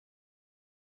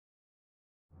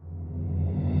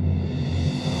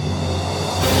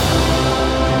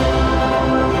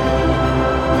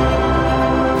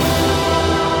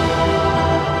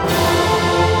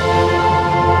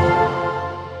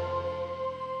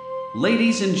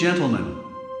Ladies and gentlemen,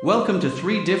 welcome to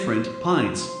Three Different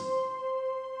Pints.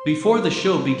 Before the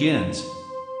show begins,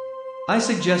 I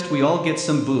suggest we all get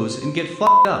some booze and get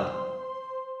fucked up.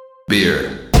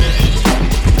 Beer.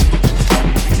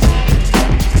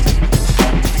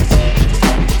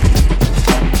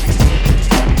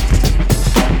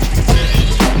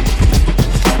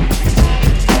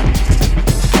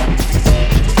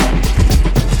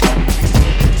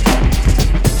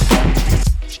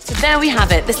 There we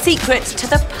have it, the secret to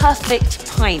the perfect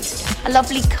pint. A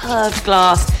lovely curved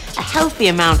glass, a healthy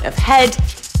amount of head.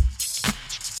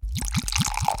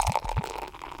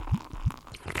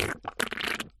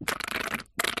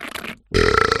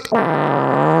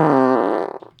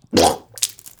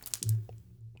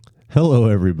 Hello,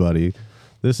 everybody.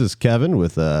 This is Kevin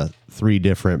with Three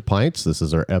Different Pints. This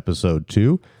is our episode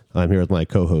 2. I'm here with my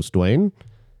co-host Dwayne.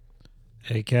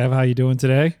 Hey, Kev, how you doing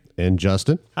today? And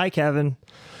Justin. Hi, Kevin.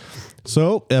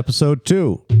 So, episode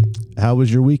 2. How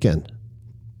was your weekend?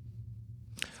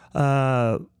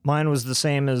 Mine was the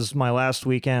same as my last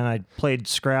weekend. I played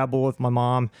Scrabble with my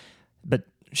mom, but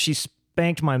she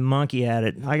spanked my monkey at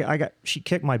it. She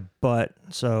kicked my butt,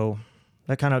 so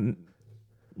that kind of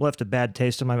left a bad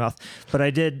taste in my mouth. But I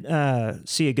did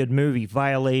see a good movie,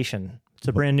 Violation. It's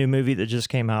a brand new movie that just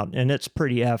came out, and it's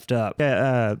pretty effed up.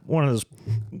 One of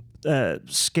those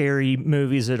scary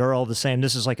movies that are all the same.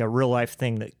 This is like a real life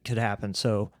thing that could happen.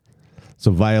 So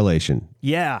Violation.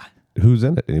 yeah. Who's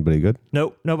in it? Anybody good?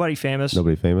 Nope, nobody famous.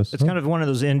 Nobody famous? It's kind of one of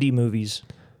those indie movies.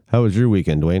 How was your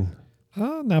weekend, Dwayne?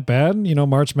 Not bad. You know,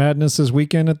 March Madness is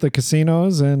weekend at the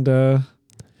casinos. And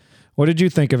what did you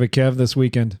think of it, Kev, this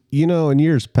weekend? You know, in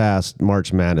years past,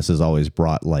 March Madness has always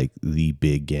brought like the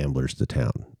big gamblers to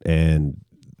town. And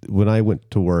when I went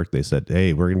to work, they said,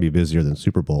 hey, we're going to be busier than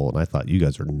Super Bowl. And I thought, you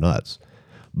guys are nuts.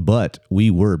 But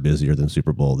we were busier than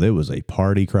Super Bowl. There was a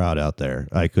party crowd out there.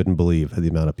 I couldn't believe the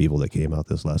amount of people that came out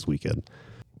this last weekend.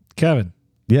 Kevin,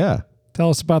 Yeah. tell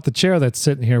us about the chair that's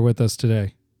sitting here with us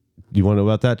today. You want to know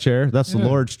about that chair? That's the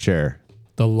Lord's chair.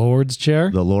 The Lord's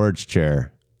chair? The Lord's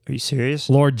chair. Are you serious?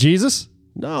 Lord Jesus?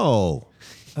 No,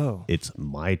 Oh. it's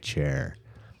my chair.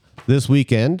 This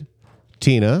weekend,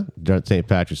 Tina, during St.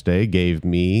 Patrick's Day, gave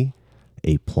me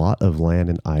a plot of land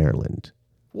in Ireland.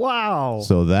 Wow.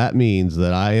 So that means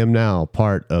that I am now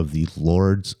part of the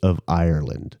Lords of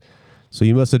Ireland. So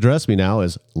you must address me now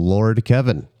as Lord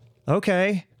Kevin.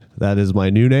 Okay. That is my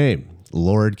new name,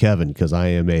 Lord Kevin, because I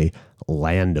am a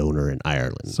landowner in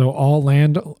Ireland. So all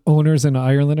landowners in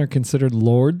Ireland are considered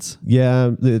lords?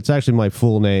 Yeah, it's actually my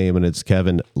full name, and it's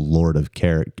Kevin, Lord of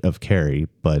Kerry.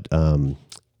 But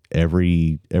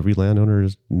every landowner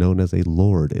is known as a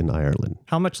lord in Ireland.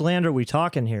 How much land are we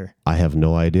talking here? I have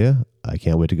no idea. I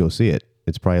can't wait to go see it.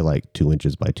 It's probably like 2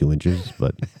 inches by 2 inches,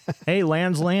 but Hey,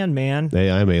 land's land, man. hey,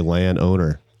 I'm a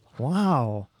landowner.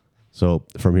 Wow. So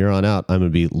from here on out, I'm going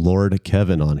to be Lord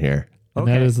Kevin on here. And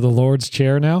Okay. that is the Lord's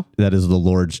chair now? That is the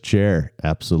Lord's chair.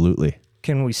 Absolutely.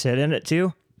 Can we sit in it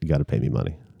too? You got to pay me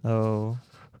money. Oh.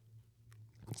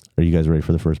 Are you guys ready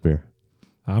for the first beer?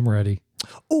 I'm ready.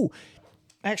 Oh,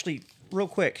 actually, real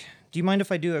quick. Do you mind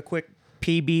if I do a quick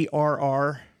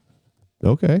PBRR?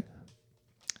 Okay.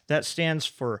 That stands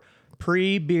for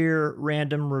Pre-Beer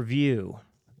Random Review.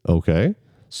 Okay.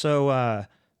 So,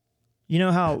 you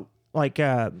know how like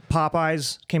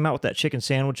Popeyes came out with that chicken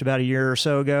sandwich about a year or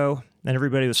so ago, and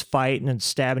everybody was fighting and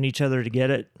stabbing each other to get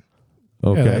it?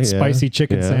 Okay. Yeah, that spicy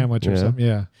chicken Yeah, sandwich or yeah. something.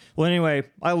 Yeah. Well, anyway,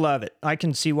 I love it. I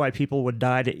can see why people would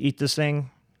die to eat this thing.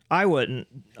 I wouldn't.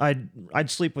 I'd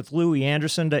sleep with Louis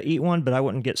Anderson to eat one, but I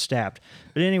wouldn't get stabbed.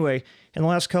 But anyway, in the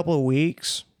last couple of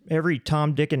weeks, every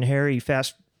Tom, Dick, and Harry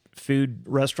fast food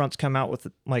restaurants come out with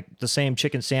like the same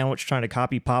chicken sandwich trying to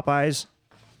copy Popeyes.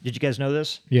 Did you guys know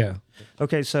this? Yeah.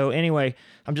 Okay, so anyway,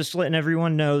 I'm just letting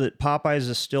everyone know that Popeyes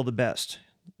is still the best.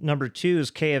 Number 2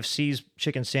 is KFC's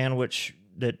chicken sandwich.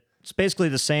 That's basically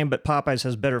the same, but Popeyes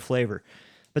has better flavor.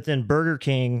 But then Burger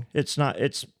King, it's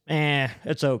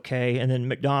okay. And then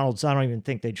McDonald's, I don't even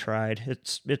think they tried.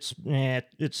 It's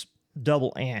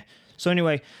double eh. So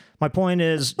anyway, my point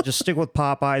is just stick with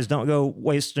Popeyes. Don't go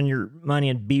wasting your money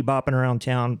and bebopping around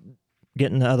town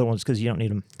getting the other ones because you don't need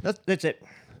them. That's it.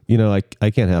 You know, I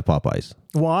can't have Popeyes.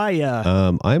 Why?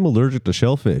 I'm allergic to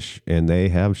shellfish, and they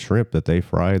have shrimp that they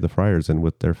fry the fryers in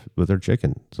with their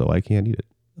chicken, so I can't eat it.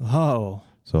 Oh,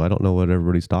 So I don't know what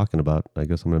everybody's talking about. I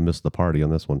guess I'm going to miss the party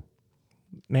on this one.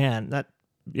 man,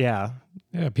 yeah.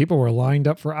 Yeah, people were lined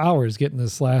up for hours getting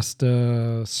this last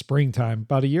springtime,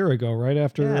 about a year ago, right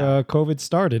after Yeah. COVID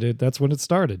started. That's when it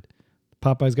started.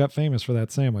 Popeyes got famous for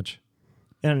that sandwich.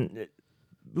 And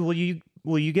will you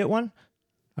get one?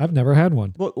 I've never had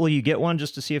one. Will you get one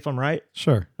just to see if I'm right?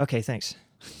 Sure. Okay, thanks.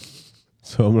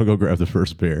 So I'm going to go grab the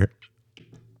first beer.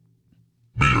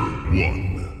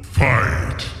 One,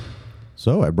 fight.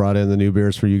 So I brought in the new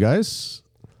beers for you guys.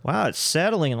 Wow, it's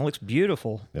settling and it looks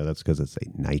beautiful. Yeah, that's because it's a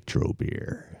nitro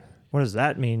beer. What does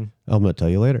that mean? I'm going to tell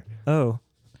you later. Oh,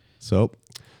 So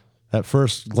at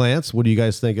first glance, what do you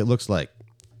guys think it looks like?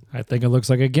 I think it looks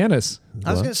like a Guinness.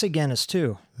 I was going to say Guinness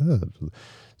too. So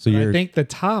But you're I think the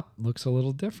top looks a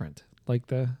little different. Like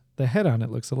the head on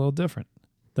it looks a little different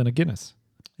than a Guinness.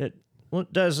 It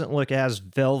doesn't look as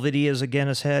velvety as a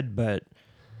Guinness head, but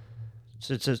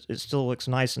it still looks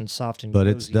nice and soft and but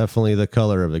it's cozy. definitely the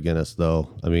color of a Guinness, though.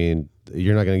 I mean,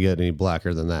 you're not going to get any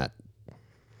blacker than that.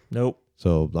 Nope.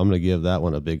 So I'm going to give that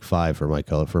one a big 5 for my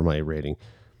color, for my rating.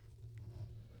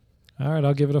 All right,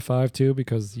 I'll give it a 5 too,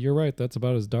 because you're right. That's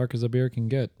about as dark as a beer can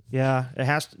get. Yeah, it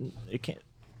has to. It can't.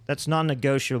 That's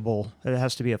non-negotiable. It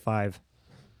has to be a 5.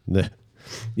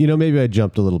 Maybe I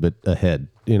jumped a little bit ahead.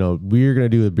 We're going to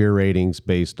do the beer ratings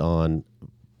based on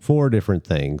 4 different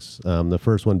things. The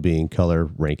first one being color,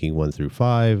 ranking 1 through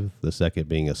 5. The second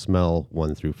being a smell,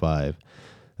 1 through 5.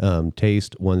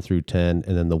 Taste, 1 through 10.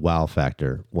 And then the wow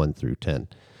factor, 1 through 10.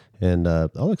 And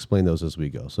I'll explain those as we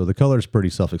go. So the color is pretty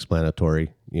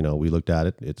self-explanatory. We looked at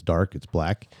it. It's dark. It's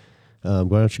black. Why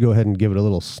don't you go ahead and give it a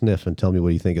little sniff and tell me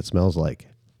what you think it smells like?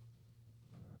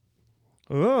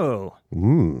 Oh.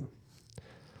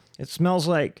 It smells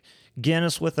like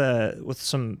Guinness with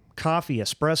some coffee,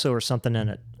 espresso or something in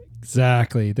it.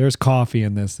 Exactly. There's coffee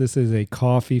in this. This is a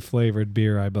coffee flavored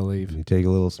beer, I believe. You take a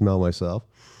little smell myself.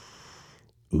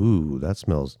 Ooh, that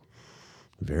smells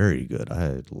very good.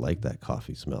 I like that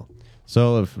coffee smell.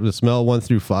 So if the smell 1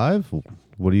 through 5,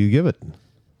 what do you give it?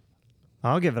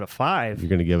 I'll give it a 5. You're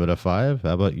going to give it a 5.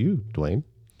 How about you, Dwayne?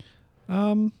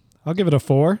 I'll give it a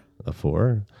 4. A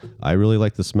 4. I really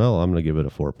like the smell. I'm going to give it a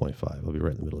 4.5. I'll be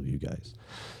right in the middle of you guys.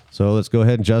 So let's go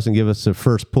ahead and Justin give us the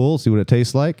first pull, see what it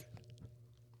tastes like.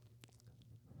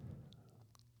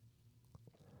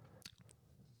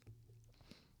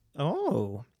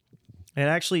 Oh. It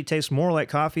actually tastes more like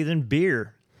coffee than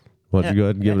beer. Why don't you go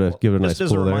ahead and give it a nice Just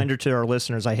as a pull there. reminder to our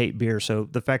listeners, I hate beer, so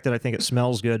the fact that I think it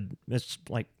smells good, it's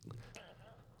like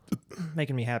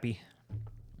making me happy.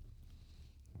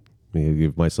 Let me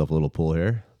give myself a little pull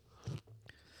here.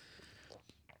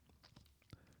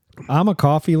 I'm a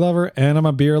coffee lover and I'm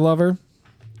a beer lover.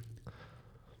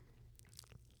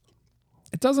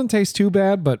 It doesn't taste too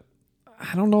bad, but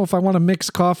I don't know if I want to mix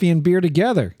coffee and beer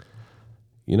together.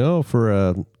 For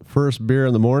a first beer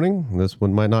in the morning, this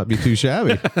one might not be too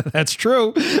shabby. That's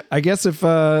true. I guess if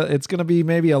it's going to be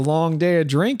maybe a long day of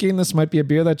drinking, this might be a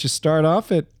beer that you start off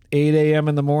at 8 a.m.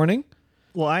 in the morning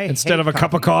Well, instead of a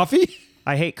cup of coffee.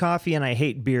 I hate coffee and I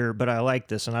hate beer, but I like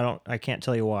this, and I can't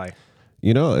tell you why.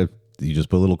 If you just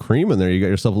put a little cream in there, you got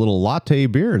yourself a little latte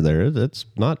beer there. It's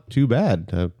not too bad.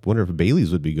 I wonder if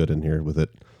Bailey's would be good in here with it.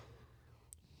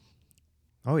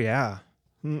 Oh yeah.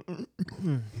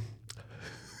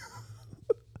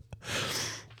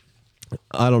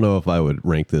 I don't know if I would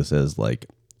rank this as like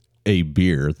a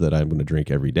beer that I'm going to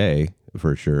drink every day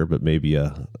for sure, but maybe I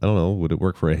don't know, would it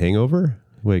work for a hangover?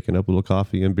 Waking up with a little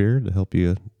coffee and beer to help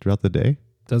you throughout the day?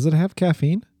 Does it have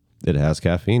caffeine? It has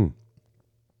caffeine.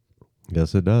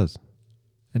 Yes, it does.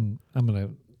 And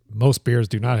most beers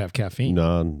do not have caffeine.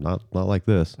 No, not like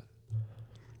this.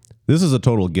 This is a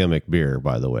total gimmick beer,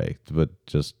 by the way, but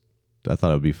just I thought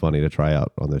it would be funny to try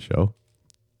out on the show.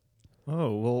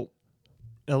 Oh, well,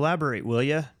 elaborate, will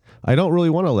you? I don't really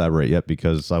want to elaborate yet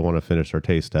because I want to finish our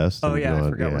taste test. Oh and yeah, go I on-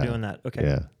 forgot we're yeah. doing that. Okay.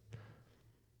 Yeah.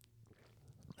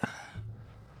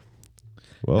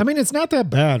 Well, I mean, it's not that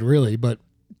bad, really, but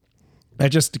I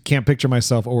just can't picture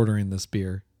myself ordering this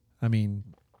beer. I mean,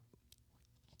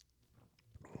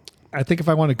 I think if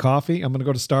I wanted coffee, I'm going to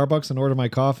go to Starbucks and order my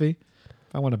coffee.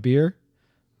 If I want a beer,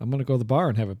 I'm going to go to the bar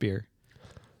and have a beer.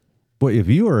 But if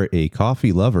you are a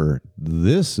coffee lover,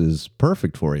 this is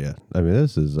perfect for you. I mean,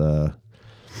 this is.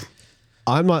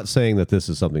 I'm not saying that this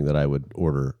is something that I would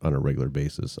order on a regular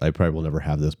basis. I probably will never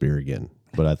have this beer again.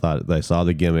 But I thought I saw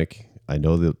the gimmick. I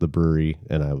know the brewery,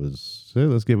 and I was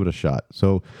let's give it a shot.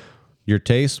 So, your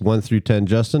taste 1 through 10,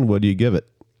 Justin. What do you give it?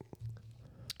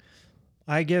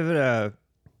 I give it a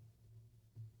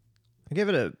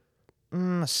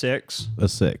 6. A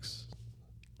 6.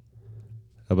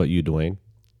 How about you, Dwayne?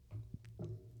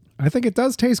 I think it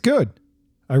does taste good.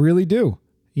 I really do.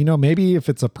 Maybe if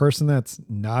it's a person that's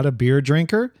not a beer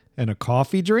drinker and a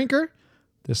coffee drinker,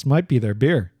 this might be their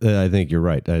beer. I think you're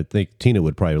right. I think Tina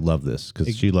would probably love this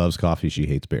because she loves coffee. She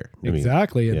hates beer.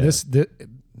 Exactly. And yeah.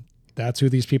 that's who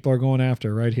these people are going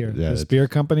after right here. Yeah, This it's- beer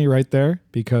company right there,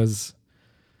 because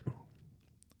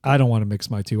I don't want to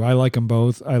mix my two. I like them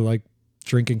both. I like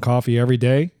drinking coffee every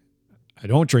day. I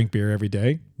don't drink beer every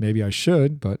day. Maybe I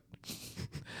should, but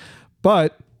I'm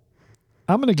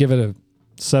going to give it a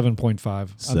 7.5.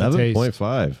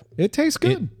 7.5. It tastes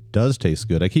good. It does taste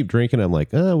good. I keep drinking. I'm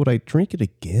like, would I drink it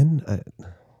again?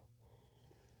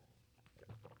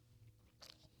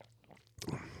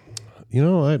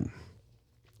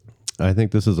 I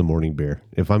think this is a morning beer.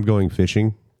 If I'm going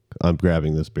fishing, I'm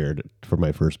grabbing this beer for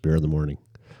my first beer in the morning,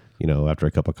 after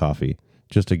a cup of coffee,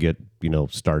 just to get,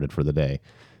 started for the day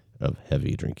of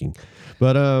heavy drinking.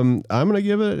 But I'm going to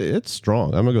give it's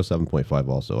strong. I'm going to go 7.5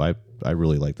 also. I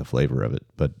really like the flavor of it,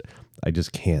 but I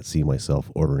just can't see myself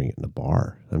ordering it in a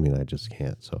bar. I mean, I just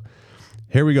can't. So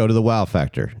here we go to the wow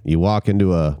factor. You walk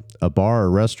into a bar or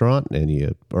restaurant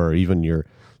or even your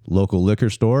local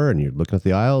liquor store, and you're looking at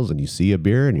the aisles and you see a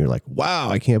beer and you're like, wow,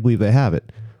 I can't believe they have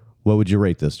it. What would you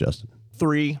rate this, Justin?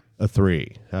 3. A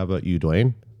 3. How about you,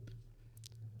 Dwayne?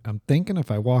 I'm thinking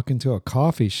if I walk into a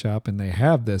coffee shop and they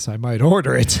have this, I might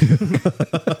order it.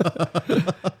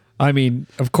 I mean,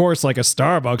 of course, like a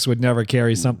Starbucks would never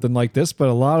carry something like this, but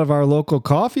a lot of our local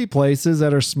coffee places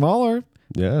that are smaller,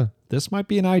 Yeah. this might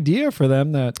be an idea for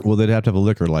them that. Well, they'd have to have a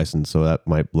liquor license, so that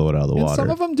might blow it out of the And water. some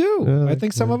of them do. I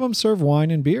think some of them serve wine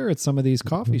and beer at some of these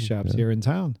coffee shops here in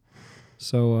town.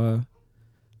 So,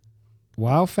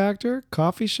 wow factor,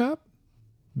 coffee shop,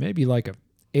 maybe like a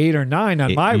 8 or 9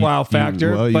 on my wow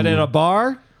factor, but in a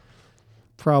bar,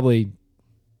 probably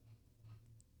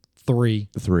 3.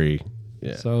 3.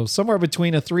 Yeah. So somewhere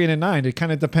between a 3 and a 9. It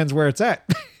kind of depends where it's at.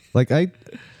 Like I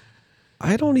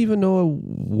don't even know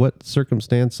what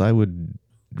circumstance I would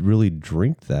really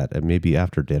drink that. And maybe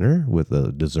after dinner with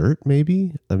a dessert,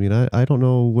 maybe. I mean, I don't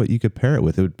know what you could pair it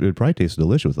with. It would probably taste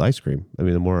delicious with ice cream. I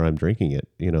mean, the more I'm drinking it,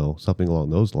 something along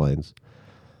those lines.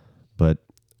 But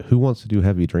who wants to do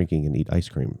heavy drinking and eat ice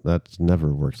cream? That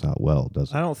never works out well, does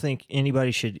it? I don't think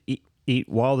anybody should eat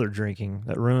while they're drinking.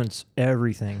 That ruins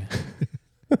everything.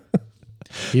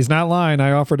 He's not lying.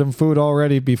 I offered him food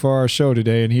already before our show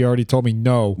today, and he already told me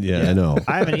no. Yeah, I know.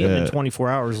 I haven't eaten in 24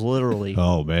 hours, literally.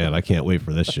 Oh, man, I can't wait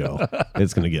for this show.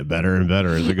 It's going to get better and better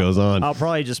as it goes on. I'll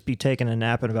probably just be taking a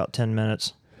nap in about 10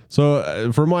 minutes.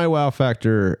 So for my wow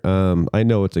factor, I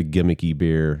know it's a gimmicky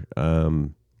beer.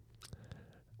 I'm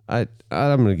going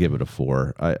to give it a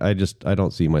 4. I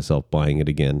don't see myself buying it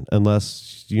again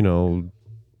unless,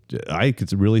 I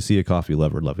could really see a coffee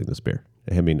lover loving this beer.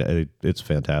 I mean, it's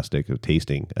fantastic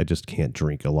tasting. I just can't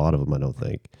drink a lot of them, I don't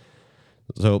think.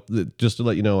 So just to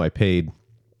let you know, I paid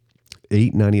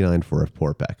 $8.99 for a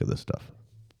 4-pack of this stuff.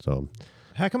 So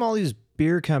How come all these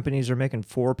beer companies are making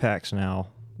 4-packs now?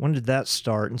 When did that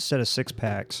start instead of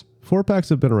 6-packs? 4-packs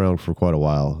have been around for quite a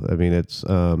while. I mean, it's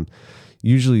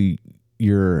usually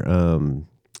your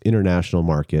international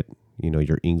market,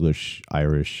 your English,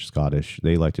 Irish, Scottish,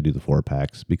 they like to do the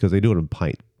 4-packs because they do it in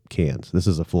pint cans. This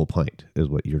is a full pint is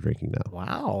what you're drinking now.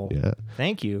 Wow. Yeah.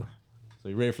 Thank you. So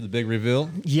you ready for the big reveal?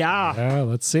 Yeah. Yeah,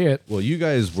 let's see it. Well, you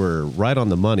guys were right on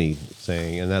the money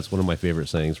saying, and that's one of my favorite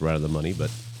sayings, right on the money,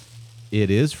 but it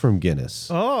is from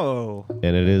Guinness. Oh.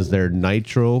 And it is their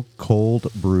Nitro Cold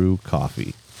Brew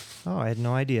Coffee. Oh, I had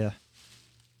no idea.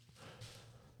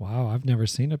 Wow, I've never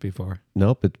seen it before.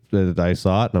 Nope. I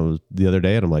saw it the other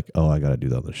day and I'm like, oh, I got to do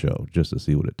that on the show just to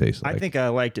see what it tastes like. I think I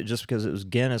liked it just because it was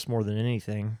Guinness more than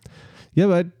anything. Yeah,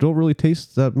 but I don't really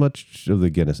taste that much of the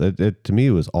Guinness. To me,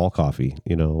 it was all coffee,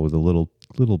 with a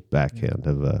little backhand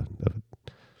of it.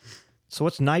 So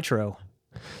what's nitro?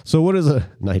 So what is a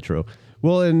nitro?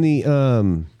 Well, in the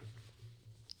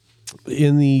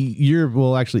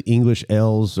actually English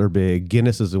ales are big.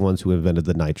 Guinness is the ones who invented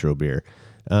the nitro beer.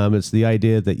 It's the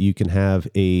idea that you can have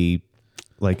a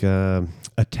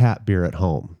tap beer at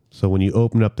home. So when you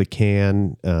open up the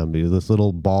can, this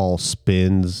little ball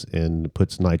spins and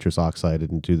puts nitrous oxide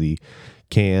into the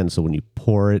can. So when you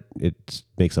pour it, it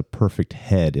makes a perfect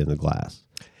head in the glass.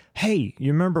 Hey,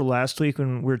 you remember last week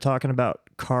when we were talking about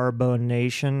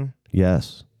carbonation?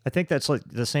 Yes. I think that's like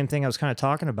the same thing I was kind of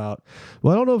talking about.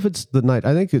 Well, I don't know if it's the night.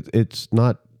 I think it's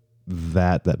not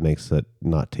that makes it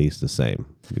not taste the same.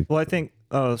 Well, I think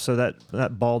so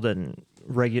that ball didn't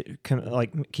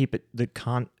keep it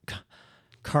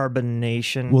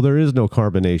carbonation. Well, there is no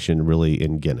carbonation really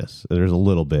in Guinness. There's a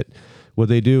little bit. What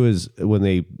they do is I'm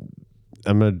going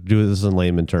to do this in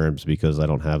layman terms because I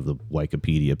don't have the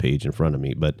Wikipedia page in front of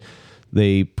me, but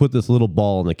they put this little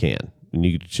ball in the can. And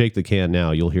you shake the can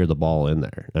now, you'll hear the ball in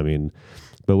there. I mean,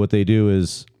 but what they do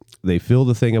is they fill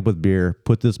the thing up with beer,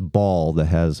 put this ball that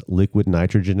has liquid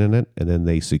nitrogen in it, and then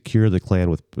they secure the can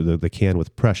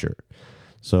with pressure.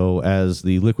 So as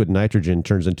the liquid nitrogen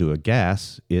turns into a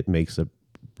gas, it makes it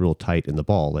real tight in the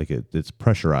ball, like it's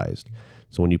pressurized.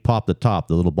 So when you pop the top,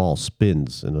 the little ball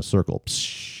spins in a circle,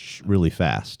 really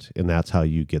fast, and that's how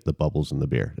you get the bubbles in the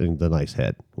beer and the nice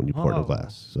head when you pour it in a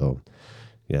glass. So,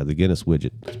 yeah, the Guinness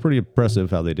widget. It's pretty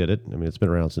impressive how they did it. I mean, it's been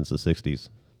around since the 60s.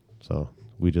 So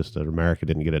we just, America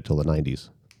didn't get it till the 90s.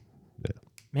 Yeah.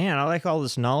 Man, I like all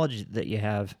this knowledge that you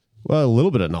have. Well, a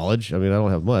little bit of knowledge. I mean, I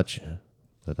don't have much,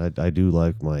 but I do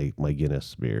like my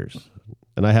Guinness beers.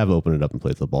 And I have opened it up and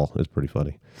played with the ball. It's pretty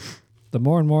funny. The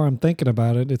more and more I'm thinking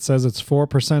about it, it says it's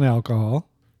 4% alcohol.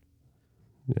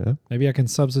 Yeah. Maybe I can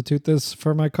substitute this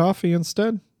for my coffee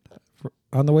instead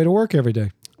on the way to work every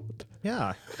day.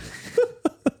 Yeah.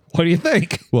 What do you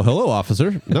think? Well, hello,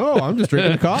 officer. No, I'm just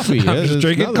drinking coffee. I'm just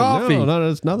drinking nothing. coffee. No,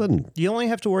 it's nothing. You only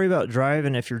have to worry about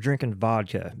driving if you're drinking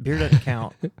vodka. Beer doesn't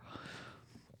count.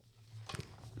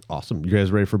 Awesome. You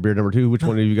guys ready for beer number 2? Which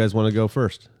one of you guys want to go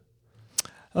first?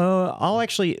 I'll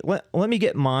actually let me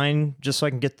get mine just so I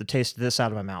can get the taste of this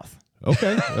out of my mouth.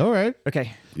 Okay. All right.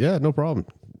 Okay. Yeah, no problem.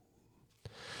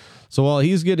 So while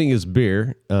he's getting his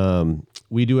beer,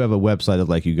 we do have a website I'd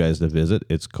like you guys to visit.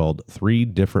 It's called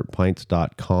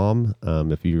 3differentpints.com.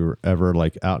 If you're ever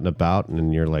like out and about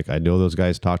and you're like, I know those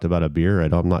guys talked about a beer.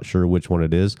 I'm not sure which one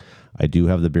it is. I do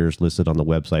have the beers listed on the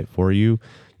website for you.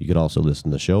 You could also listen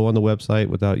to the show on the website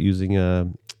without using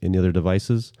any other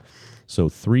devices. So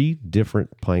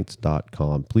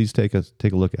 3differentpints.com. Please take a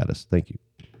look at us. Thank you.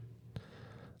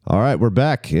 All right, we're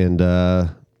back. And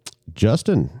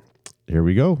Justin, here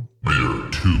we go. Beer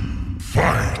 2,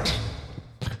 fight.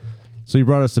 So you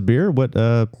brought us a beer. What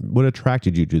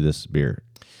attracted you to this beer?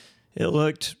 It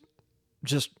looked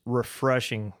just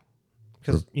refreshing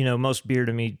because, most beer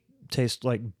to me tastes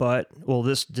like butt. Well,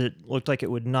 this looked like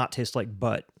it would not taste like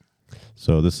butt.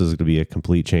 So this is going to be a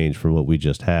complete change from what we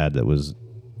just had that was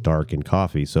dark and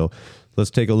coffee. So let's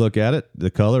take a look at it.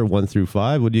 The color 1 through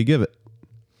 5. What do you give it?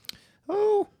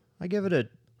 Oh, I give it a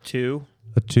 2.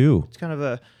 A 2. It's kind of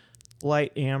a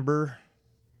light amber.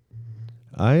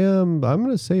 I'm going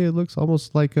to say it looks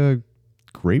almost like a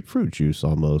grapefruit juice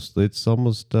almost. It's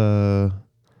almost it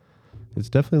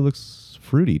definitely looks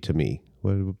fruity to me.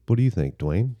 What do you think,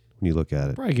 Dwayne, when you look at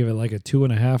it? Probably give it like a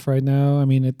 2.5 right now. I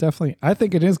mean, I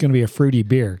think it is going to be a fruity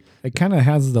beer. It kind of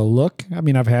has the look. I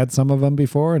mean, I've had some of them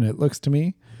before, and it looks to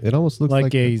me It almost looks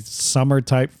like a summer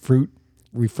type fruit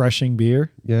refreshing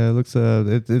beer. Yeah, it looks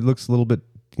it looks a little bit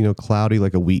cloudy,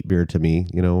 like a wheat beer to me.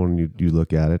 When you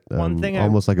look at it, One thing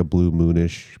almost like a blue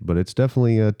moonish, but it's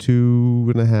definitely a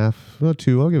 2.5. Well,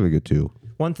 2. I'll give it a good 2.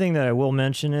 One thing that I will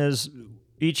mention is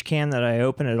each can that I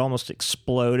opened, it almost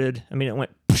exploded. I mean, it went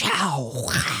pow,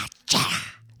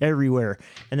 everywhere.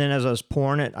 And then as I was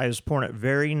pouring it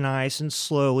very nice and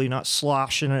slowly, not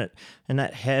sloshing it. And the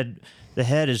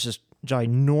head is just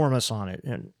ginormous on it.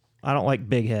 And I don't like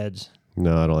big heads.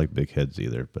 No, I don't like big heads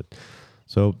either. But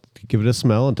so give it a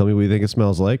smell and tell me what you think it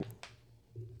smells like.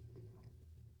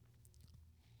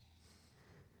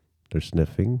 They're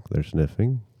sniffing.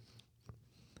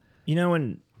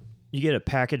 When you get a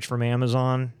package from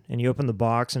Amazon and you open the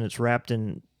box and it's wrapped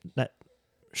in that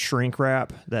shrink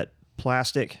wrap, that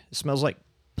plastic, it smells like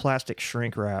plastic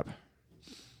shrink wrap.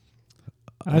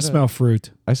 I smell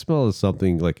fruit. I smell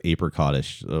something like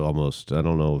apricotish almost. I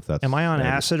don't know if that's... Am I on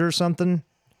acid or something?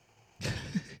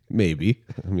 Maybe.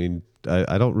 I mean,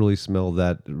 I don't really smell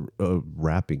that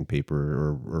wrapping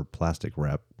paper or plastic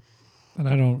wrap. And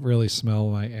I don't really smell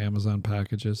my Amazon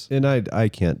packages. And I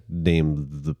can't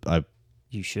name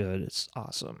You should. It's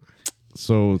awesome.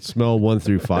 So smell 1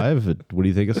 through 5. What do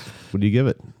you think? What do you give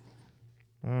it?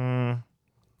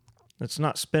 It's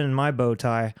not spinning my bow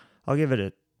tie. I'll give it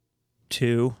a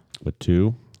 2. A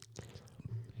 2.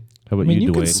 How about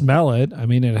you Dwayne? can smell it. I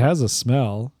mean, it has a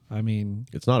smell. I mean,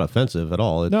 It's not offensive at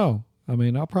all. no. I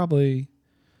mean, I'll probably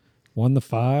 1 to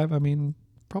 5. I mean,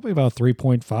 probably about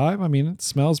 3.5. I mean, it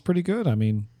smells pretty good. I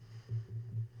mean,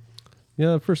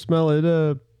 Yeah, for smell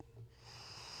it.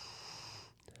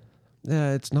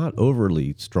 Yeah, it's not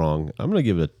overly strong. I'm gonna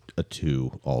give it a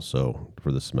 2 also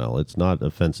for the smell. It's not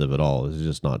offensive at all. It's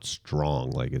just not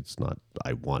strong. Like it's not.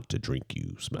 I want to drink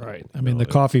you smell. right. I mean, the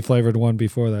coffee flavored one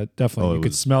before that definitely you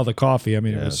could smell the coffee. I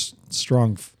mean, it was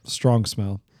strong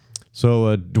smell.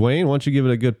 So, Dwayne, why don't you give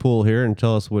it a good pull here and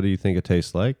tell us what do you think it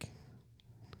tastes like?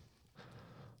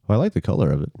 Well, I like the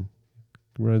color of it.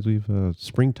 Reminds me of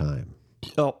springtime.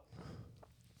 Oh,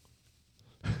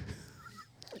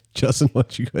 Justin, why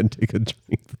don't you go ahead and take a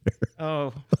drink there?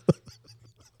 oh.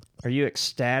 Are you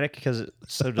ecstatic because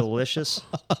it's so delicious?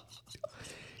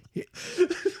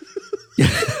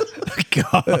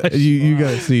 God, You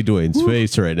guys see Dwayne's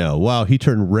face right now. Wow, he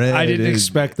turned red. I didn't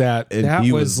expect that. and That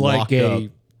he was like locked a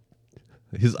up.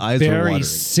 His eyes are Very watering.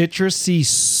 citrusy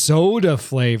soda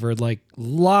flavored, like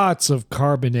lots of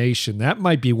carbonation. That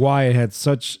might be why it had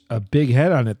such a big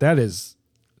head on it. That is,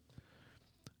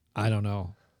 I don't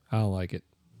know. I don't like it.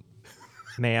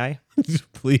 May I?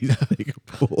 Please take a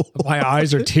pull. My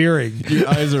eyes are tearing. Your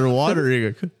eyes are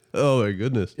watering. Oh my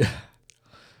goodness.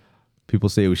 People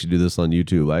say we should do this on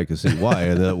YouTube. I can see why.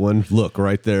 And that one look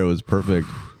right there was perfect.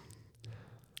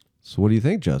 So what do you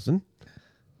think, Justin?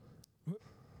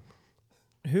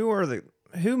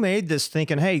 Who made this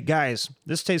thinking, hey guys,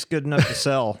 this tastes good enough to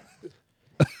sell?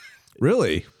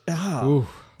 Really? Ooh.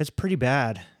 It's pretty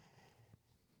bad.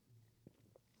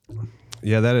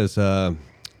 Yeah, that is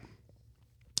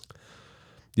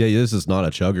yeah, this is not a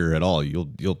chugger at all. You'll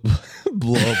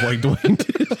blow up like Dwayne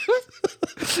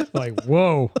did. Like,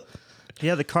 whoa.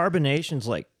 Yeah, the carbonation's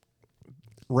like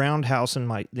roundhouse in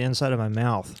the inside of my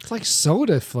mouth. It's like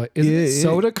soda. Isn't it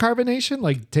soda carbonation?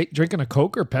 Like drinking a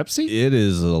Coke or Pepsi? It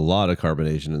is a lot of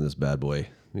carbonation in this bad boy.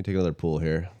 Let me take another pull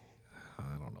here. I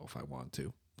don't know if I want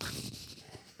to.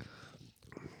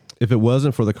 If it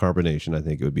wasn't for the carbonation, I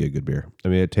think it would be a good beer. I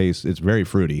mean, it's very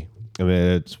fruity. I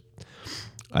mean,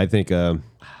 I think I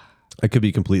could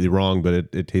be completely wrong, but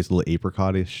it tastes a little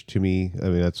apricot-ish to me. I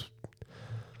mean,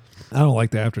 I don't like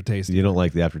the aftertaste. you don't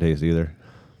like the aftertaste either.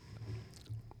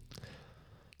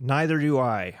 Neither do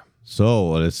I.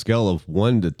 So, on a scale of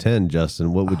 1 to 10,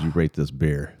 Justin, what would you rate this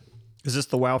beer? Is this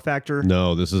the wow factor?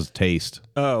 No, this is taste.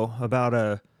 Oh,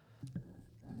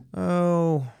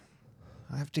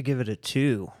 I have to give it a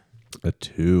 2. A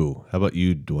 2. How about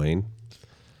you, Dwayne?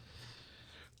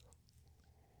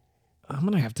 I'm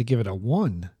going to have to give it a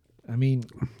 1. I mean,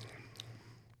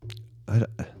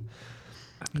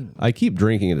 I keep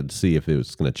drinking it to see if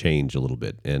it's going to change a little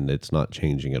bit, and it's not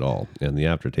changing at all. And the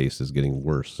aftertaste is getting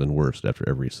worse and worse after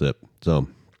every sip. So,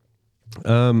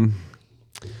 I'm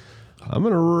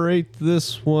going to rate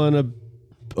this one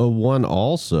a 1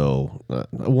 also, a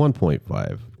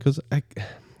 1.5, because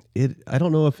I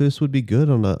don't know if this would be good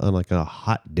on like a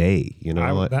hot day. You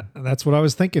know, that's what I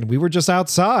was thinking. We were just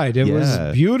outside. It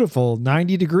was beautiful.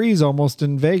 90 degrees almost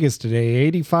in Vegas today.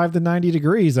 85 to 90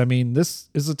 degrees. I mean, this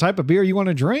is the type of beer you want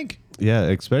to drink. Yeah,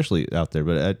 especially out there,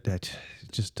 but it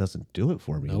just doesn't do it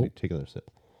for me. Nope. Let me take another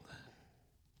sip.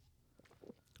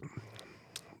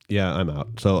 Yeah, I'm out.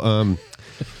 So,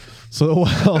 so the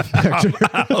wow factor.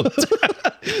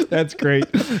 That's great.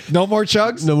 No more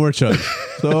chugs? No more chugs.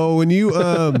 So when you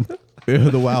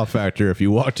the wow factor, if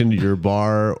you walked into your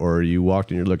bar or you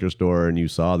walked in your liquor store and you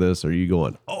saw this, are you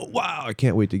going, "Oh wow, I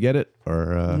can't wait to get it"?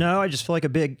 Or No, I just feel like a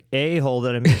big a-hole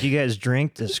that I make you guys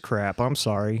drink this crap. I'm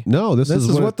sorry. no, this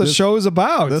is what the show is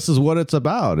about. This is what it's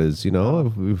about. Is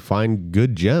if we find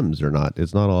good gems or not.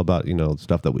 It's not all about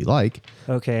stuff that we like.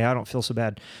 Okay, I don't feel so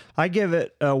bad. I give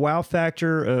it a wow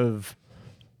factor of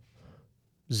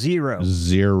 0.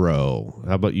 0.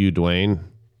 How about you, Dwayne?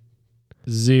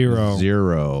 0.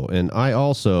 0. And I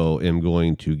also am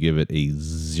going to give it a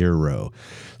 0.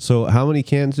 So how many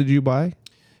cans did you buy?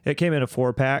 It came in a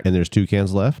 4-pack. And there's 2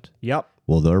 cans left? Yep.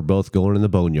 Well, they're both going in the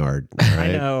boneyard. Right? I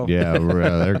know. Yeah,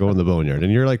 they're going in the boneyard.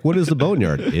 And you're like, what is the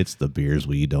boneyard? It's the beers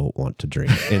we don't want to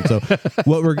drink. And so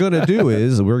what we're going to do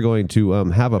is we're going to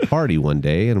have a party one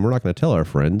day, and we're not going to tell our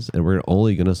friends, and we're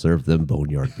only going to serve them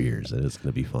boneyard beers, and it's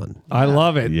going to be fun. I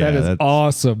love it. Yeah, that is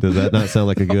awesome. Does that not sound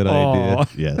like a good idea? Aw.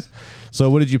 Yes. So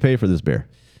what did you pay for this beer?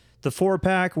 The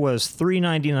 4-pack was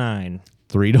 $3.99.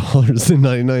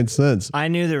 $3.99. I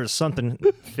knew there was something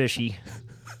fishy.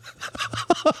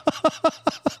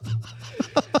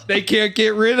 They can't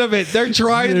get rid of it. They're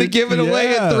trying to give it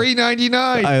away at $3.99.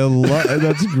 I love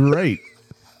that's great.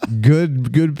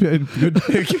 Good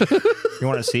pick. You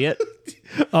want to see it?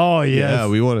 Oh yes. Yeah,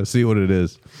 we want to see what it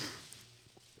is.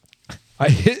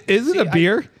 Is it a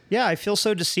beer? Yeah, I feel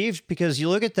so deceived because you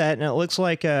look at that and it looks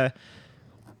like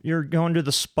you're going to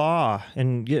the spa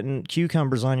and getting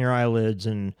cucumbers on your eyelids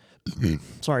and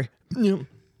sorry.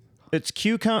 It's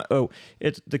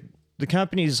it's the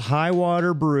company's High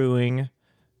Water Brewing,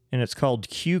 and it's called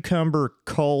Cucumber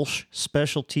Kolsch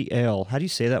Specialty Ale. How do you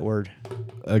say that word?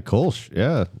 Kolsch,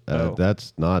 yeah. Oh.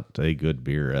 That's not a good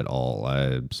beer at all.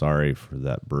 I'm sorry for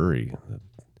that brewery.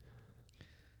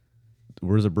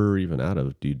 Where's the brewery even out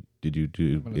of? Did you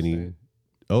do any?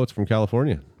 Oh, it's from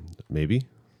California. Maybe.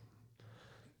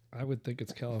 I would think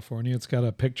it's California. It's got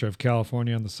a picture of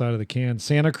California on the side of the can.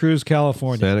 Santa Cruz,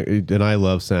 California. And I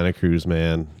love Santa Cruz,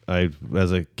 man.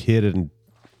 As a kid, and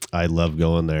I love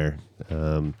going there.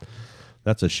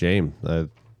 That's a shame.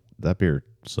 That beer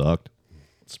sucked.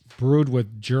 It's brewed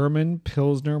with German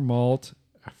Pilsner malt,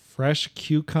 fresh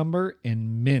cucumber,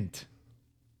 and mint.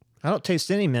 I don't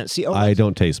taste any mint. See, I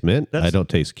don't taste mint. I don't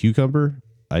taste cucumber.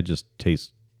 I just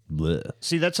taste bleh.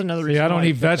 See, that's another See, reason I don't why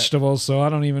eat picked that. vegetables, so I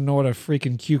don't even know what a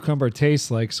freaking cucumber tastes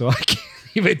like. So I can't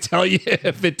even tell you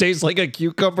if it tastes like a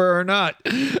cucumber or not.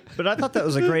 But I thought that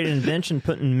was a great invention,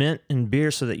 putting mint in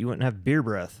beer so that you wouldn't have beer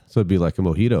breath. So it'd be like a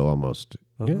mojito almost.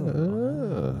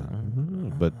 Yeah.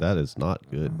 But that is not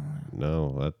good.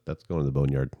 No, that's going to the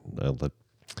boneyard.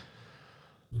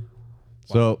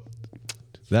 So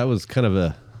that was kind of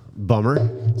a bummer.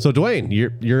 So Dwayne,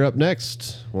 you're up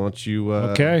next. Why don't you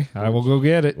Okay, I will go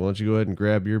get it. why don't you go ahead and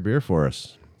grab your beer for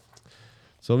us?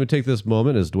 So let me take this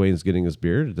moment as Dwayne's getting his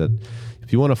beer. That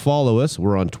if you want to follow us,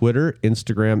 we're on Twitter,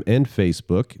 Instagram, and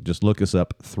Facebook. Just look us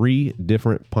up, 3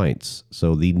 Different Pints.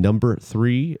 So the number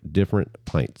 3 Different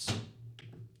Pints.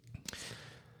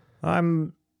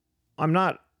 I'm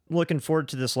not looking forward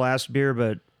to this last beer,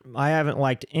 but I haven't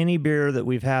liked any beer that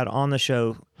we've had on the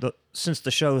show since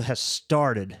the show has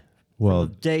started. Well,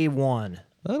 From day one.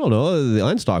 I don't know. The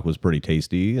Einstock was pretty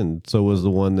tasty, and so was the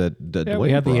one that Yeah, Dwayne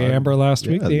we had the brought. amber last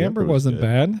week. Yeah, The amber was wasn't good.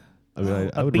 bad. I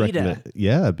mean, I would Abita. recommend.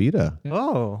 Yeah, Abita.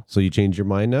 Oh. So you changed your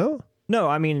mind now? No,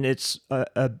 I mean, it's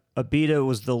a Abita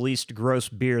was the least gross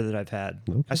beer that I've had.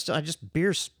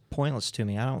 Beer's pointless to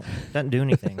me. Doesn't do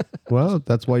anything. Well,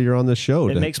 that's why you're on this show.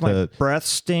 It makes my breath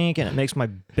stink, and it makes my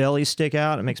belly stick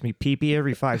out. It makes me pee-pee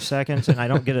every 5 seconds, and I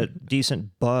don't get a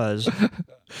decent buzz.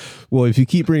 Well, if you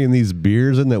keep bringing these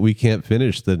beers in that we can't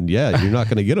finish, then yeah, you're not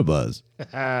going to get a buzz. All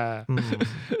right,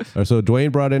 so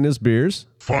Dwayne brought in his beers.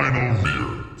 Final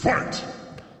beer. Fight.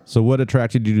 So what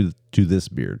attracted you to this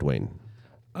beer, Dwayne?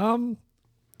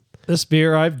 This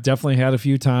beer I've definitely had a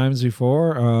few times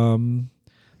before.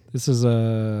 This is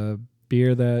a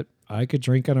beer that I could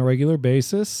drink on a regular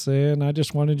basis, and I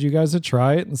just wanted you guys to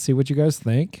try it and see what you guys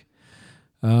think.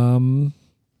 And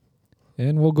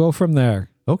we'll go from there.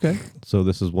 Okay. So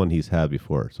this is one he's had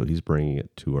before. So he's bringing it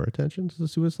to our attention to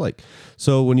see what it's like.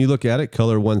 So when you look at it,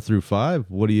 color 1 through 5,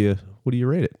 what do you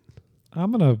rate it?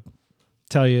 I'm gonna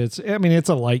tell you, it's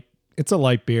a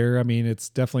light beer. I mean, it's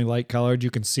definitely light colored.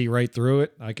 You can see right through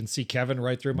it. I can see Kevin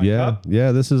right through my cup.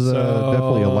 Yeah. This is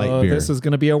definitely a light beer. This is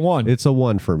gonna be a 1. It's a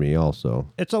 1 for me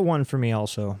also. It's a 1 for me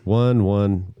also. 1,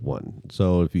 1, 1.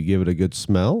 So if you give it a good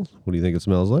smell, what do you think it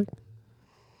smells like?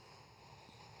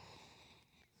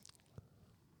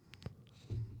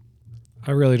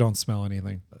 I really don't smell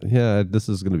anything. Yeah, this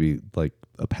is going to be like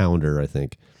a pounder, I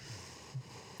think.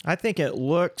 I think it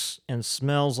looks and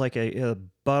smells like a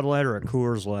Bud Light or a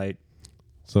Coors Light.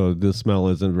 So this smell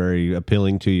isn't very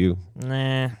appealing to you.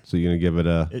 Nah. So you're going to give it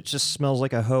a It just smells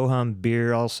like a ho-hum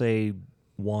beer. I'll say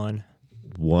 1.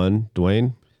 1,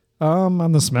 Dwayne?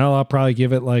 On the smell, I'll probably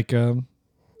give it like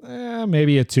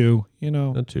maybe a 2. You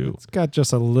know, A 2. it's got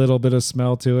just a little bit of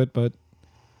smell to it, but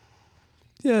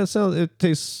Yeah,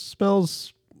 it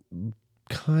smells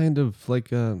kind of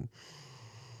like I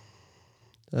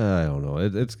don't know.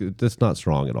 It's not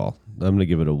strong at all. I'm going to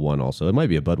give it a 1 also. It might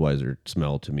be a Budweiser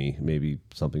smell to me, maybe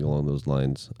something along those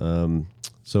lines.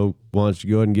 So why don't you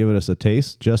go ahead and give us a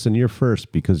taste? Justin, you're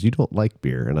first because you don't like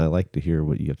beer, and I like to hear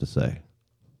what you have to say.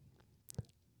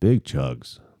 Big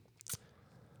chugs.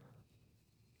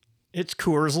 It's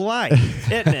Coors Light,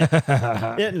 isn't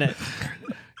it? Isn't it?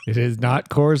 it is not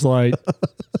Coors Light.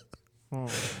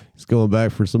 He's going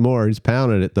back for some more. He's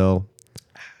pounding it, though.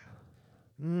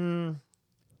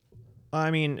 I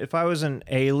mean, if I was an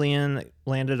alien that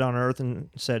landed on Earth and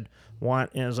said, "What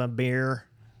is a beer?"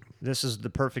 This is the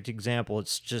perfect example.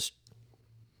 It's just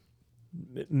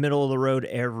middle of the road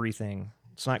everything.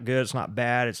 It's not good. It's not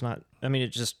bad. It's not. I mean,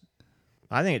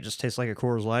 I think it just tastes like a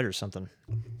Coors Light or something.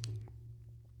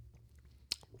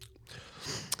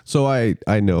 So I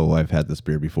know I've had this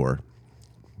beer before,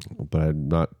 but I'm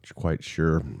not quite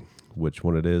sure which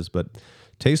one it is. But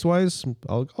taste-wise,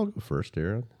 I'll go first,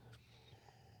 Aaron.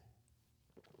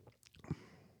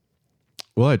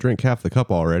 Well, I drank half the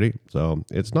cup already, so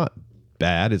it's not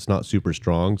bad. It's not super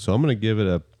strong, so I'm going to give it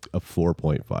a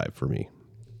 4.5 for me.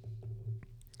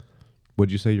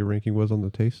 What'd you say your ranking was on the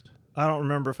taste? I don't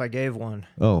remember if I gave one.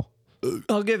 Oh,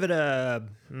 I'll give it a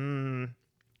 2.5.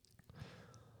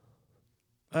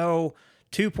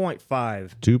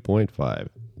 2.5.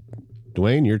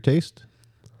 Dwayne, your taste?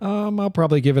 I'll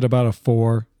probably give it about a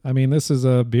 4. I mean, this is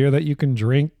a beer that you can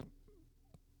drink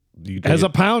as a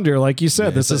pounder, like you said.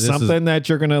 Yeah, this is something that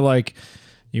you're gonna like.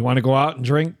 You want to go out and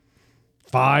drink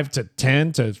 5 to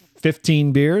 10 to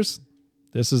 15 beers.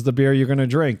 This is the beer you're gonna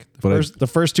drink. The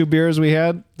first 2 beers we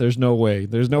had, there's no way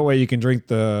you can drink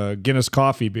the Guinness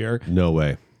coffee beer. No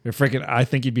way. You're freaking. I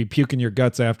think you'd be puking your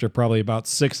guts after probably about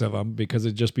 6 of them because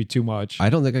it'd just be too much. I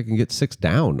don't think I can get 6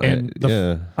 down. And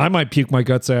I might puke my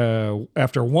guts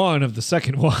after 1 of the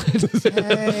second one.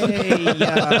 Hey,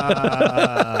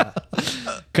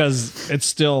 because it's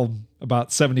still about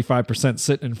 75%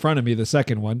 sitting in front of me, the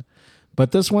second one.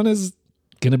 But this one is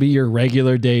going to be your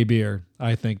regular day beer.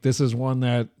 I think this is one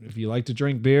that if you like to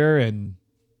drink beer and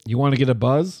you want to get a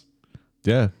buzz.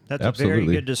 Yeah, That's absolutely. a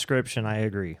very good description. I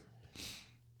agree.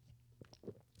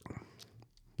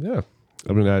 Yeah.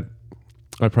 I mean, I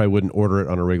probably wouldn't order it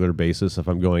on a regular basis if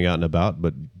I'm going out and about,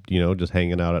 but, just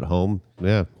hanging out at home.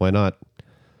 Yeah, why not?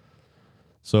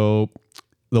 So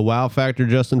the wow factor,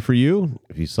 Justin, for you,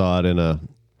 if you saw it in a...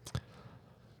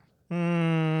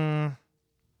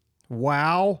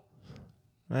 Wow.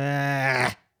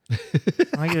 I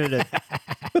give it a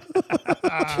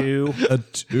 2. A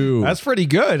 2. That's pretty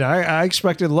good. I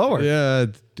expected lower. Yeah.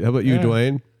 How about you, Yeah.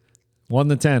 Dwayne? 1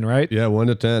 to 10, right? Yeah, 1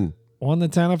 to 10. 1 to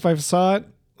 10 if I saw it.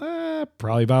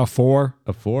 Probably about 4.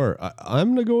 A 4.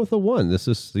 I'm going to go with a 1. This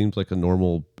just seems like a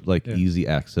normal, easy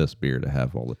access beer to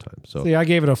have all the time. So See, I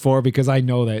gave it a 4 because I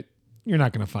know that you're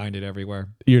not going to find it everywhere.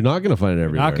 you're not going to find it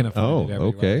everywhere. not gonna find it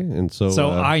everywhere. okay. And so... So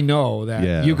I know that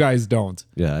yeah. you guys don't.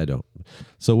 Yeah, I don't.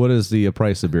 So what is the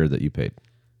price of beer that you paid?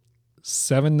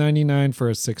 $7.99 for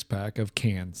a 6-pack of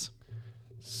cans.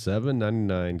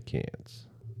 $7.99 cans.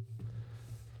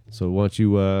 So why don't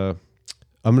you...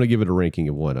 I'm going to give it a ranking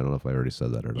of 1. I don't know if I already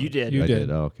said that or not. You did. You I did.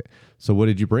 Oh, okay. So what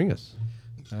did you bring us?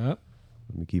 Uh,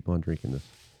 Let me keep on drinking this.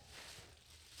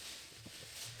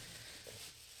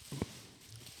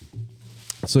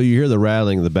 So you hear the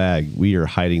rattling of the bag. We are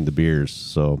hiding the beers.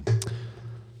 So,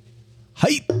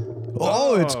 height.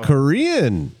 Oh, it's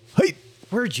Korean. Height.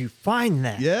 Where'd you find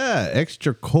that? Yeah,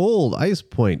 extra cold ice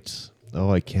points.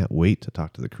 Oh, I can't wait to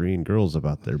talk to the Korean girls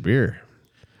about their beer.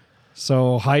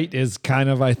 So Height is kind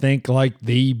of, I think, like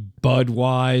the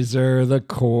Budweiser, the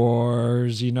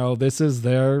Coors. This is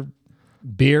their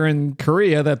beer in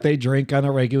Korea that they drink on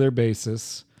a regular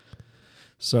basis.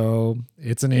 So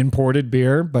it's an imported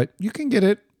beer, but you can get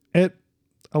it at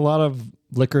a lot of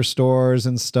liquor stores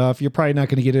and stuff. You're probably not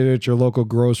going to get it at your local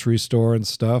grocery store and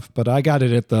stuff, but I got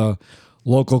it at the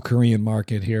local Korean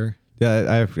market here.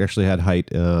 Yeah, I've actually had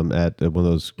Height at one of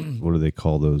those, what do they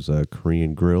call those,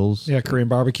 Korean grills? Yeah, Korean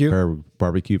barbecue. Or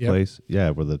barbecue Yep. place. Yeah,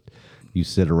 where you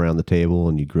sit around the table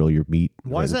and you grill your meat.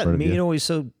 Why right is in that front of meat you. always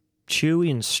so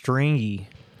chewy and stringy?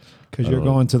 Because you're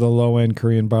going to the low-end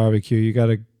Korean barbecue. You got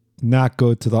to not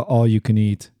go to the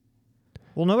all-you-can-eat.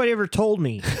 Well, nobody ever told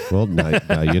me. Well,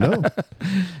 now you know.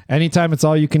 Anytime it's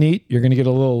all-you-can-eat, you're going to get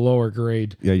a little lower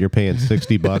grade. Yeah, you're paying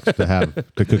 $60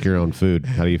 to cook your own food.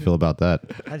 How do you feel about that?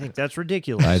 I think that's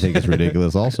ridiculous. I think it's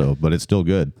ridiculous also, but it's still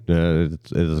good.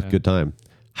 It is a good time.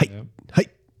 Height.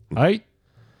 Right?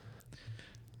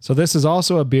 So this is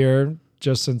also a beer.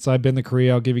 Just since I've been to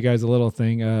Korea, I'll give you guys a little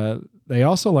thing. They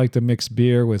also like to mix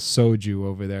beer with soju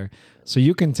over there. So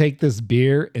you can take this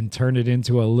beer and turn it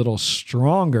into a little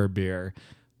stronger beer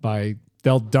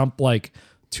they'll dump like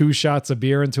 2 shots of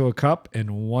beer into a cup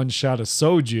and 1 shot of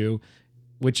soju,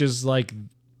 which is like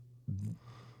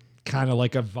kind of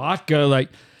like a vodka.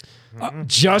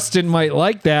 Justin might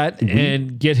like that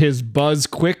and get his buzz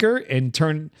quicker and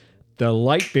turn the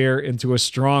light beer into a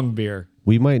strong beer.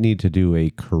 We might need to do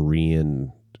a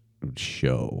Korean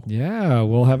show. Yeah,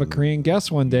 we'll have a Korean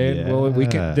guest one day, and we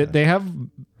can. Yeah. They have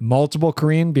multiple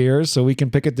Korean beers, so we can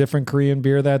pick a different Korean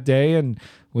beer that day, and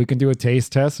we can do a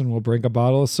taste test, and we'll bring a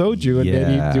bottle of soju and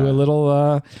maybe do a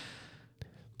little.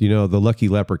 The Lucky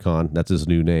Leprechaun, that's his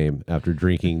new name, after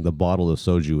drinking the bottle of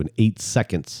soju in 8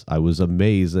 seconds. I was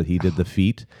amazed that he did the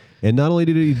feat. And not only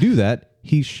did he do that,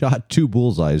 he shot 2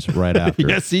 bullseyes right after.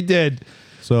 Yes, he did.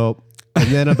 So, and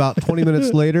then about 20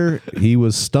 minutes later, he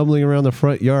was stumbling around the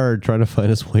front yard trying to find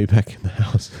his way back in the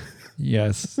house.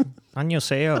 Yes.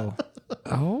 Annyeonghaseyo.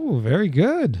 Oh, very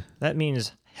good. That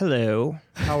means hello.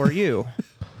 How are you?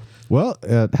 Well,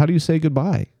 how do you say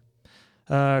goodbye?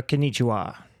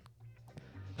 Konnichiwa.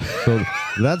 So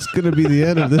that's going to be the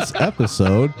end of this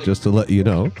episode, just to let you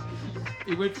know.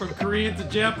 He went from Korean to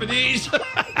Japanese.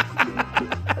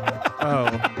 Oh.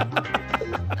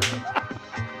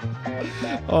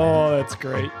 Oh, that's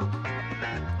great.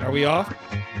 Are we off?